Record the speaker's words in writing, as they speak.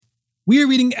We are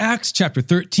reading Acts chapter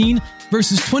 13,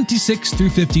 verses 26 through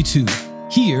 52,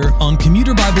 here on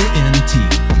Commuter Bible NT.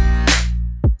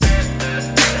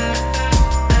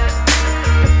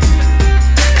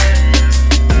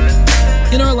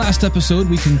 In our last episode,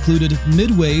 we concluded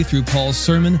midway through Paul's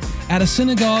sermon at a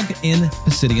synagogue in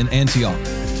Pisidian Antioch.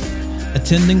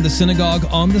 Attending the synagogue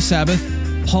on the Sabbath,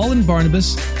 Paul and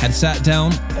Barnabas had sat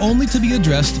down only to be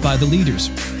addressed by the leaders,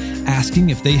 asking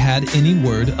if they had any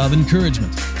word of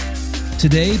encouragement.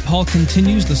 Today, Paul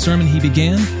continues the sermon he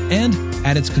began, and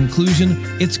at its conclusion,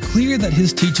 it's clear that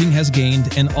his teaching has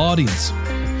gained an audience.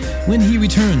 When he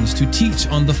returns to teach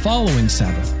on the following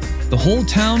Sabbath, the whole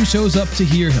town shows up to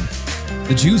hear him.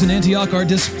 The Jews in Antioch are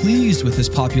displeased with his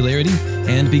popularity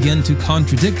and begin to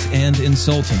contradict and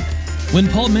insult him. When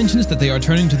Paul mentions that they are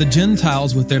turning to the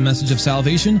Gentiles with their message of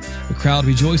salvation, the crowd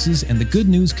rejoices and the good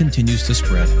news continues to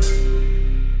spread.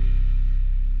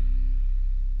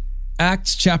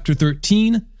 Acts chapter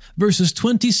 13, verses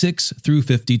 26 through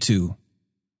 52.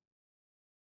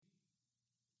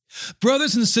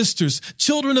 Brothers and sisters,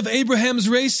 children of Abraham's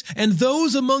race, and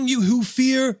those among you who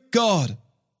fear God,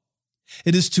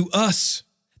 it is to us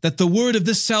that the word of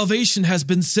this salvation has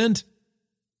been sent.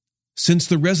 Since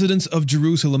the residents of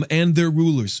Jerusalem and their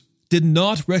rulers did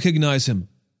not recognize him,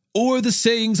 or the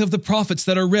sayings of the prophets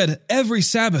that are read every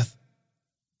Sabbath,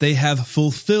 they have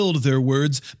fulfilled their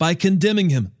words by condemning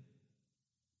him.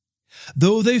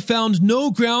 Though they found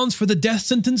no grounds for the death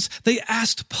sentence, they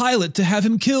asked Pilate to have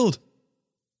him killed.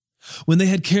 When they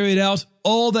had carried out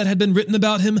all that had been written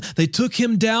about him, they took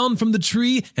him down from the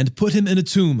tree and put him in a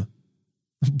tomb.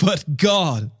 But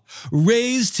God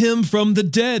raised him from the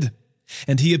dead,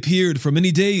 and he appeared for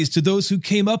many days to those who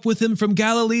came up with him from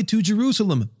Galilee to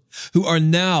Jerusalem, who are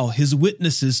now his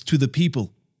witnesses to the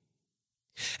people.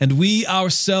 And we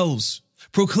ourselves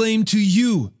proclaim to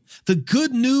you the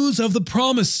good news of the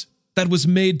promise that was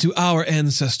made to our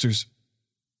ancestors.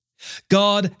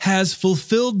 God has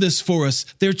fulfilled this for us,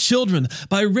 their children,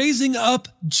 by raising up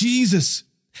Jesus,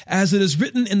 as it is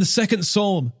written in the second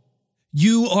Psalm,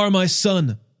 "You are my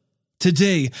son.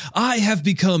 Today I have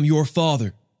become your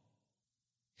father."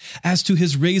 As to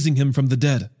his raising him from the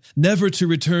dead, never to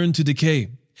return to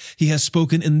decay, he has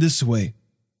spoken in this way,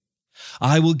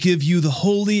 "I will give you the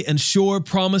holy and sure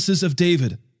promises of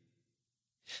David."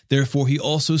 Therefore he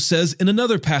also says in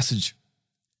another passage,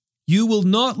 "You will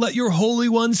not let your Holy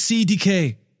One see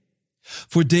decay."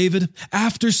 For David,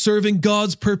 after serving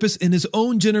God's purpose in his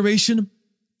own generation,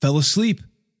 fell asleep,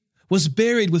 was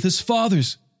buried with his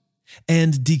fathers,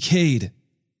 and decayed.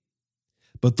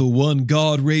 But the one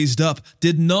God raised up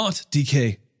did not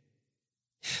decay.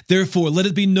 Therefore, let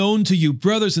it be known to you,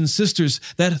 brothers and sisters,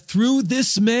 that through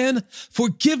this man,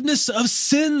 forgiveness of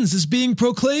sins is being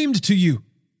proclaimed to you.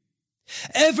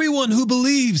 Everyone who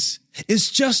believes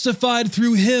is justified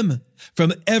through him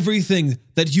from everything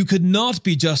that you could not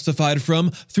be justified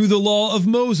from through the law of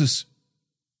Moses.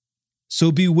 So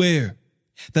beware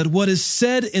that what is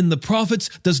said in the prophets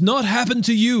does not happen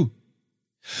to you.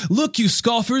 Look, you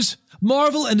scoffers,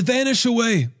 marvel and vanish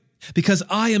away, because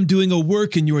I am doing a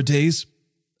work in your days,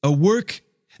 a work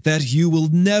that you will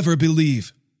never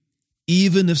believe,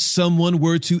 even if someone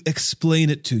were to explain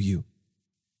it to you.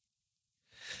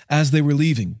 As they were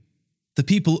leaving, the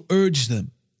people urged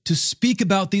them to speak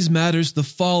about these matters the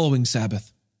following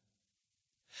Sabbath.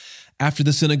 After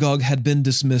the synagogue had been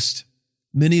dismissed,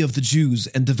 many of the Jews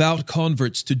and devout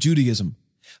converts to Judaism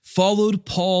followed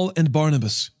Paul and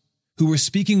Barnabas, who were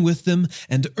speaking with them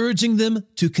and urging them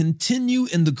to continue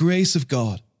in the grace of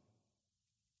God.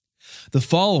 The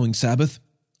following Sabbath,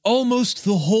 almost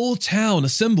the whole town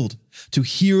assembled to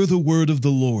hear the word of the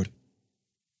Lord.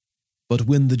 But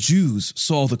when the Jews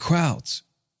saw the crowds,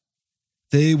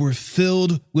 they were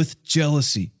filled with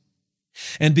jealousy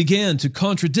and began to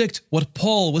contradict what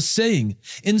Paul was saying,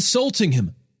 insulting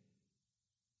him.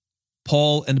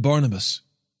 Paul and Barnabas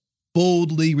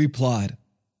boldly replied,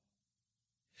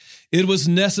 "It was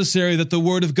necessary that the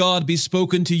word of God be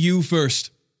spoken to you first.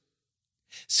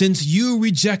 Since you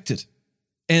reject it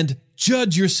and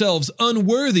judge yourselves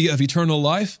unworthy of eternal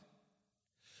life,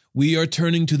 we are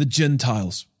turning to the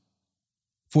Gentiles.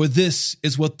 For this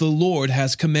is what the Lord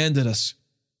has commanded us.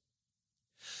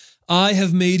 I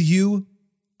have made you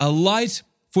a light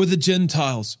for the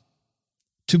Gentiles,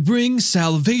 to bring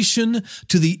salvation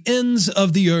to the ends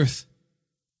of the earth."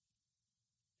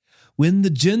 When the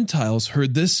Gentiles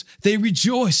heard this, they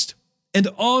rejoiced and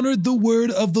honored the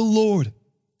word of the Lord,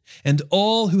 and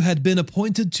all who had been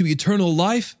appointed to eternal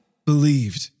life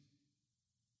believed.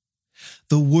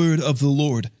 The word of the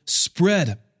Lord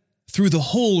spread through the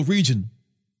whole region.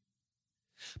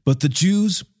 But the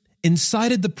Jews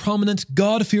incited the prominent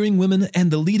God-fearing women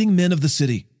and the leading men of the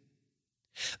city.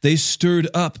 They stirred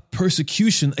up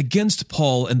persecution against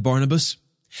Paul and Barnabas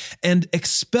and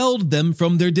expelled them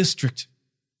from their district.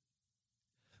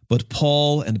 But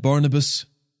Paul and Barnabas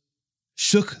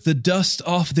shook the dust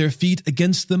off their feet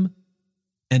against them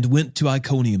and went to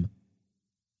Iconium.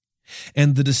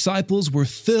 And the disciples were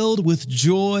filled with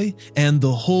joy and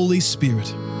the Holy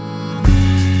Spirit.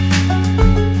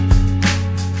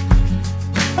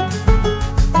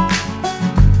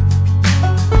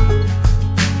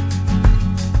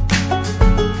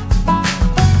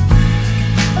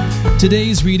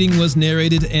 Today's reading was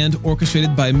narrated and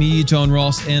orchestrated by me, John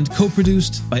Ross, and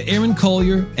co-produced by Aaron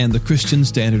Collier and the Christian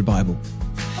Standard Bible.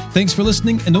 Thanks for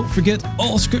listening, and don't forget,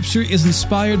 all Scripture is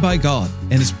inspired by God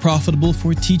and is profitable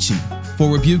for teaching,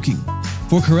 for rebuking,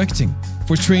 for correcting,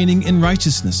 for training in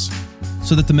righteousness,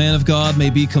 so that the man of God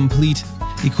may be complete,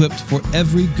 equipped for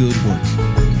every good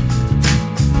work.